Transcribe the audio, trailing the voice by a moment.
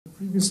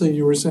Previously,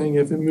 you were saying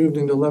if it moved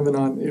into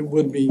Lebanon, it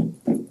would be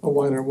a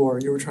wider war.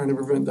 You were trying to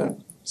prevent that.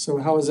 So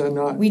how is that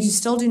not? We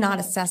still do not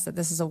assess that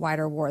this is a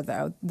wider war,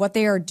 though. What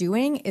they are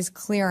doing is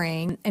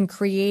clearing and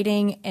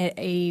creating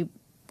a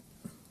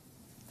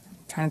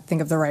trying to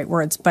think of the right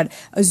words, but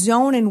a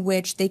zone in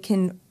which they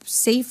can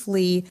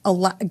safely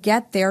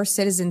get their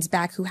citizens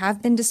back who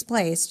have been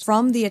displaced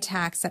from the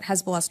attacks that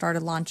Hezbollah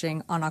started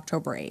launching on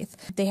October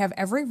 8th. They have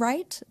every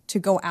right to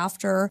go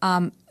after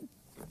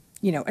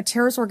a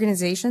terrorist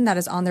organization that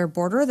is on their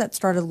border that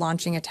started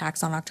launching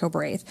attacks on October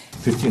 8th.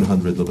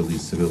 1,500 Lebanese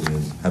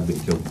civilians have been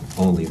killed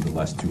only in the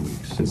last 2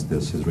 weeks since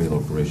this Israeli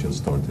operation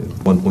started.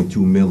 1.2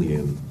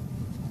 million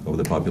of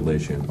the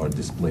population are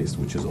displaced,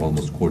 which is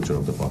almost a quarter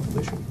of the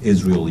population.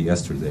 Israel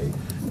yesterday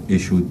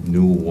issued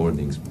new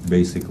warnings,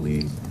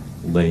 basically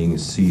laying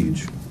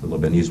siege to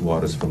Lebanese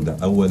waters from the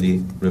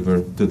Alwali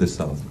River to the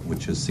south,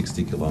 which is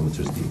 60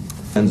 kilometers deep.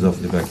 Tens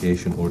of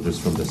evacuation orders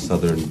from the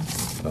southern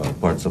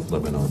parts of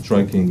Lebanon,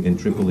 striking in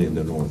Tripoli in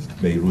the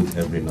north, Beirut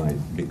every night,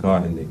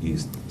 Bekaa in the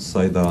east,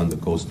 Saida on the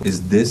coast.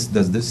 Does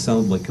this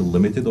sound like a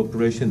limited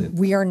operation?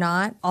 We are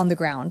not on the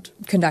ground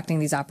conducting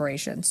these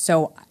operations.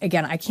 So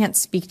again, I can't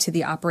speak to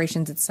the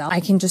operations itself. I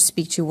can just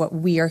speak to what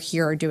we are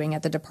here doing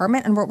at the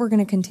department and what we're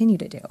going to continue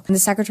to do. And the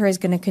Secretary is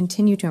going to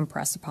continue to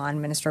impress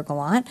upon Minister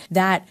Gallant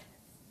that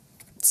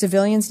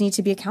civilians need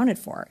to be accounted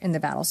for in the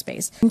battle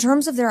space. In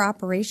terms of their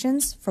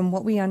operations, from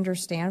what we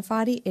understand,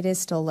 Fadi, it is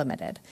still limited.